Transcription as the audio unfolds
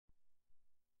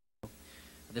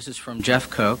This is from Jeff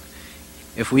Koch.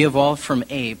 If we evolved from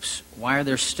apes, why are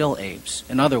there still apes?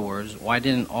 In other words, why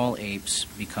didn't all apes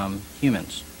become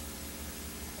humans?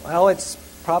 Well, it's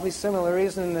probably similar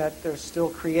reason that there's still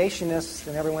creationists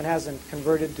and everyone hasn't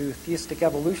converted to theistic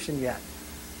evolution yet.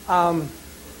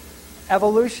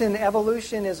 Evolution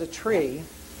is a tree.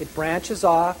 It branches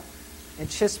off, and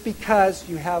just because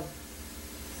you have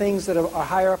things that are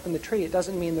higher up in the tree, it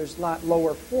doesn't mean there's not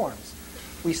lower forms.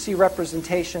 We see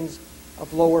representations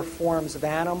of lower forms of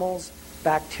animals.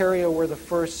 Bacteria were the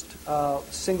first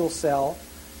single cell,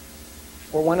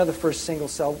 or one of the first single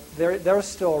cell. They're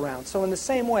still around. So in the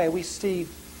same way, we see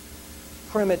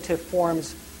primitive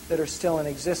forms that are still in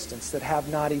existence, that have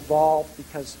not evolved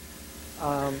because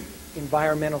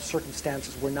environmental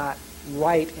circumstances were not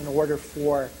right in order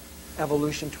for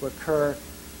evolution to occur.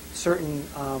 Certain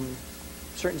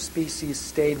species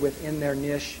stayed within their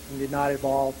niche and did not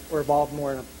evolve, or evolved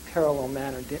more in a parallel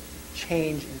manner, didn't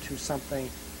change into something,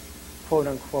 quote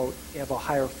unquote, of a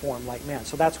higher form like man.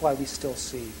 So that's why we still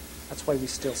see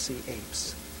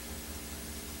apes.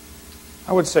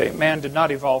 I would say man did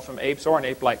not evolve from apes or an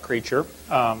ape-like creature.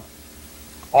 All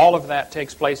of that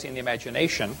takes place in the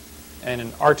imagination, and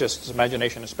in artists'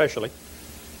 imagination especially.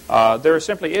 There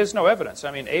simply is no evidence.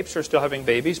 I mean, apes are still having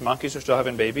babies, monkeys are still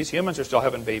having babies, humans are still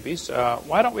having babies.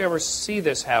 Why don't we ever see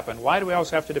this happen? Why do we always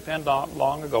have to depend on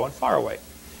long ago and far away?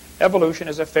 Evolution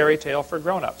is a fairy tale for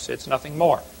grown-ups. It's nothing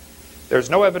more.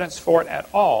 There's no evidence for it at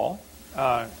all,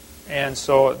 and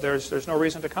so there's no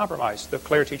reason to compromise the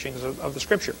clear teachings of the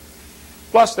Scripture.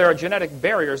 Plus, there are genetic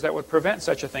barriers that would prevent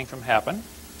such a thing from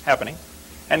happening.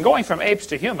 And going from apes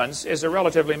to humans is a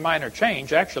relatively minor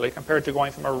change, actually, compared to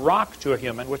going from a rock to a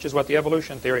human, which is what the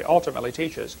evolution theory ultimately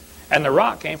teaches. And the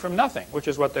rock came from nothing, which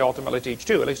is what they ultimately teach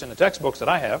too, at least in the textbooks that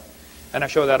I have. And I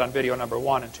show that on video number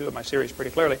 1 and 2 of my series pretty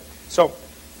clearly. So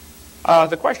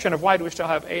the question of why do we still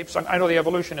have apes, I know the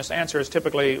evolutionist answer is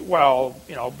typically, well,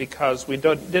 because we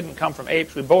didn't come from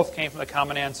apes, we both came from the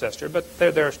common ancestor, but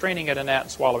they're straining at a gnat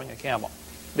and swallowing a camel.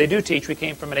 They do teach we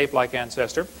came from an ape-like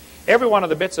ancestor. Every one of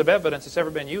the bits of evidence that's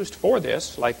ever been used for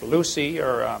this, like Lucy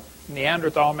or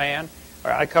Neanderthal man,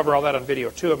 or I cover all that on video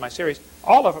 2 of my series,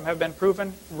 all of them have been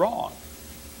proven wrong.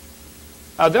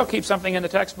 They'll keep something in the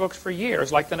textbooks for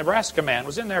years, like the Nebraska man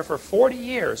was in there for 40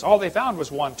 years. All they found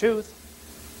was one tooth.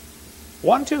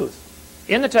 One tooth.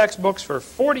 In the textbooks for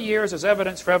 40 years as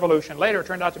evidence for evolution. Later it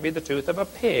turned out to be the tooth of a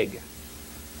pig.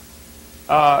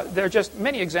 There are just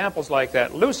many examples like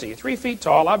that. Lucy, 3 feet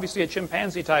tall, obviously a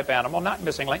chimpanzee-type animal, not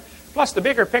missing link. Plus, the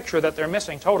bigger picture that they're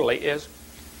missing totally is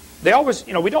they always,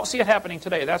 we don't see it happening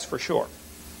today, that's for sure.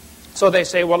 So they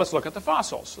say, well, let's look at the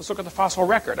fossils. Let's look at the fossil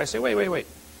record. I say, wait.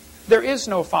 There is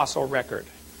no fossil record.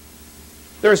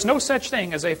 There is no such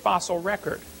thing as a fossil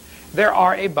record. There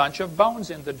are a bunch of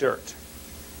bones in the dirt.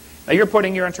 Now, you're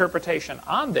putting your interpretation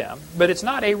on them, but it's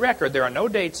not a record. There are no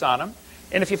dates on them.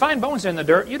 And if you find bones in the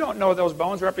dirt, you don't know those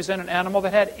bones represent an animal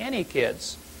that had any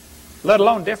kids, let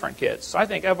alone different kids. So I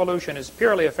think evolution is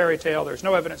purely a fairy tale. There's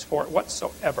no evidence for it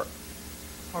whatsoever.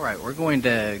 All right, we're going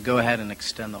to go ahead and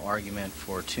extend the argument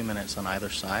for 2 minutes on either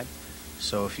side.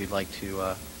 So if you'd like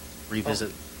to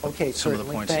revisit some of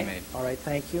the points you made. All right,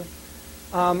 thank you.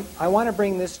 I want to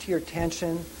bring this to your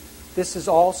attention. This is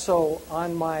also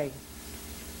on my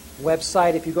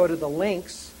website. If you go to the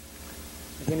links,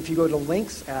 again, if you go to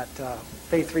links at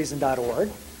faithreason.org,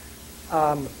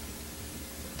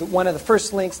 one of the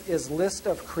first links is list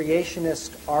of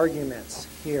creationist arguments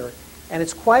here. And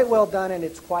it's quite well done and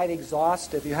it's quite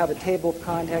exhaustive. You have a table of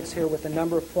contents here with a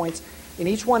number of points. And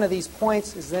each one of these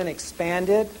points is then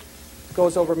expanded. It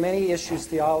goes over many issues,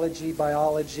 theology,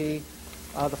 biology,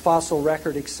 the fossil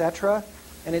record, etc.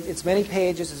 And it's many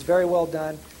pages. It's very well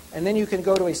done. And then you can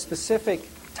go to a specific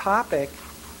topic.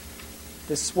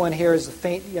 This one here is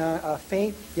the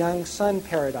faint young sun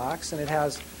paradox, and it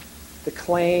has the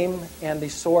claim and the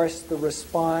source, the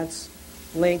response,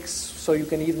 links, so you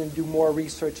can even do more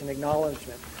research and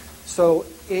acknowledgement. So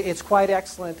it's quite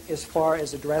excellent as far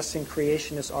as addressing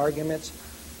creationist arguments,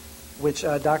 which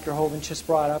Dr. Hovind just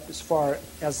brought up as far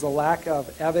as the lack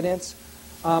of evidence.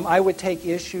 I would take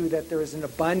issue that there is an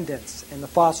abundance, and the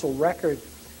fossil record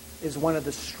is one of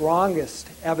the strongest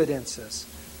evidences.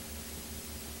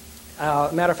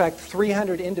 Matter of fact,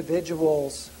 300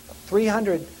 individuals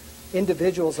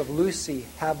of Lucy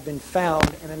have been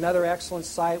found. And another excellent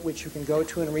site which you can go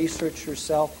to and research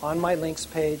yourself on my links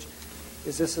page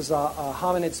is this is a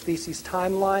hominid species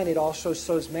timeline. It also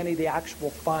shows many of the actual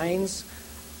finds.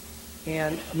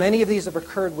 And many of these have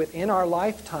occurred within our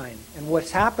lifetime. And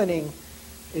what's happening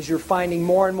is you're finding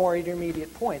more and more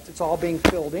intermediate points. It's all being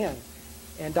filled in.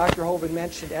 And Dr. Hovind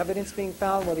mentioned evidence being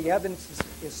found. Well, the evidence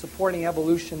is supporting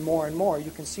evolution more and more. You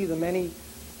can see the many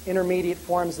intermediate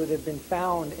forms that have been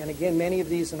found, and again, many of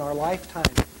these in our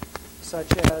lifetime,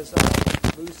 such as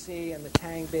Lucy and the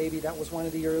Tang baby. That was one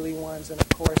of the early ones, and of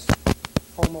course,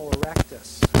 Homo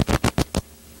erectus.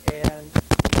 And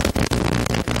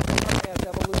as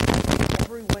evolution,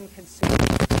 everyone considers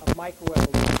a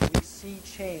microevolution. We see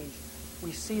change.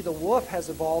 We see the wolf has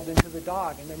evolved into the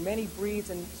dog, and there are many breeds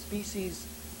and species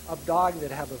of dog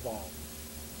that have evolved.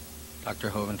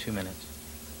 Dr. Hovind, 2 minutes.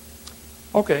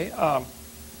 Okay.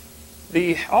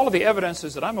 All of the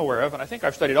evidences that I'm aware of, and I think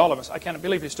I've studied all of them, I can't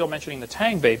believe he's still mentioning the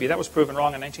Tang baby. That was proven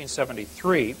wrong in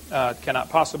 1973. It cannot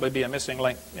possibly be a missing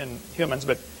link in humans,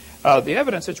 but the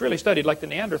evidence that's really studied, like the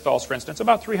Neanderthals, for instance,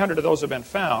 about 300 of those have been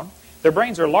found. Their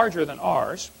brains are larger than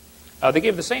ours. They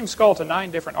gave the same skull to 9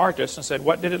 different artists and said,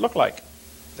 what did it look like?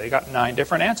 They got 9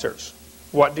 different answers.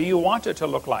 What do you want it to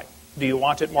look like? Do you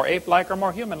want it more ape-like or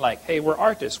more human-like? Hey, we're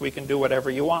artists. We can do whatever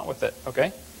you want with it,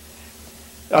 okay?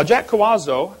 Jack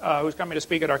Cawazzo, who's coming to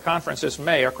speak at our conference this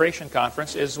May, our creation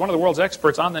conference, is one of the world's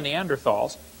experts on the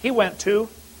Neanderthals. He went to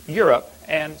Europe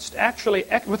and actually,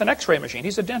 with an X-ray machine,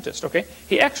 he's a dentist, okay?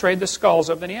 He X-rayed the skulls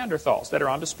of the Neanderthals that are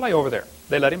on display over there.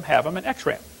 They let him have them and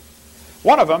X-ray them.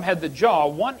 One of them had the jaw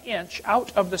 1 inch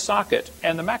out of the socket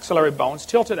and the maxillary bones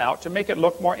tilted out to make it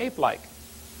look more ape-like.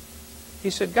 He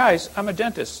said, guys, I'm a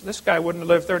dentist. This guy wouldn't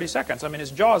live 30 seconds. I mean,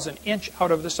 his jaw's 1 inch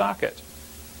out of the socket.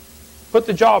 Put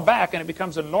the jaw back and it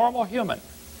becomes a normal human.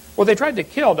 Well, they tried to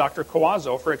kill Dr.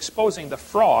 Cawazzo for exposing the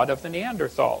fraud of the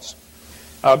Neanderthals.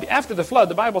 After the flood,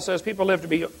 the Bible says people lived to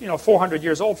be 400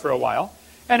 years old for a while.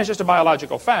 And it's just a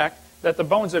biological fact that the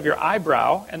bones of your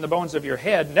eyebrow and the bones of your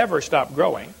head never stopped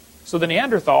growing. So the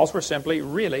Neanderthals were simply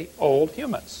really old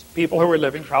humans, people who were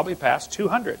living probably past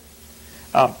 200.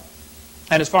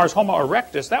 And as far as Homo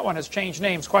erectus, that one has changed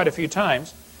names quite a few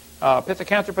times.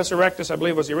 Pithecanthropus erectus, I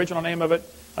believe, was the original name of it.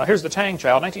 Here's the Tang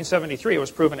child. 1973, it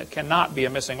was proven it cannot be a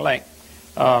missing link.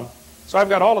 So I've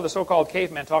got all of the so-called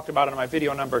cavemen talked about in my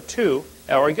video number 2.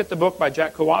 Or you get the book by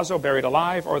Jack Cawazzo, Buried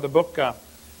Alive, or the book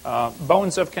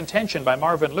Bones of Contention by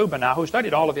Marvin Lubenow, who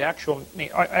studied all of the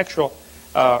actual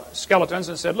skeletons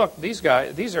and said, look, these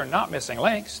are not missing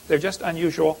links. They're just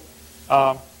unusual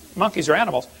monkeys or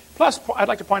animals. Plus, I'd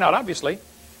like to point out, obviously,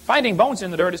 finding bones in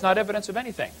the dirt is not evidence of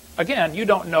anything. Again, you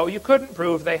don't know. You couldn't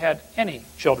prove they had any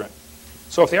children.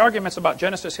 So if the argument's about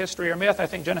Genesis history or myth, I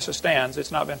think Genesis stands. It's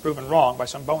not been proven wrong by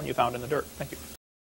some bone you found in the dirt. Thank you.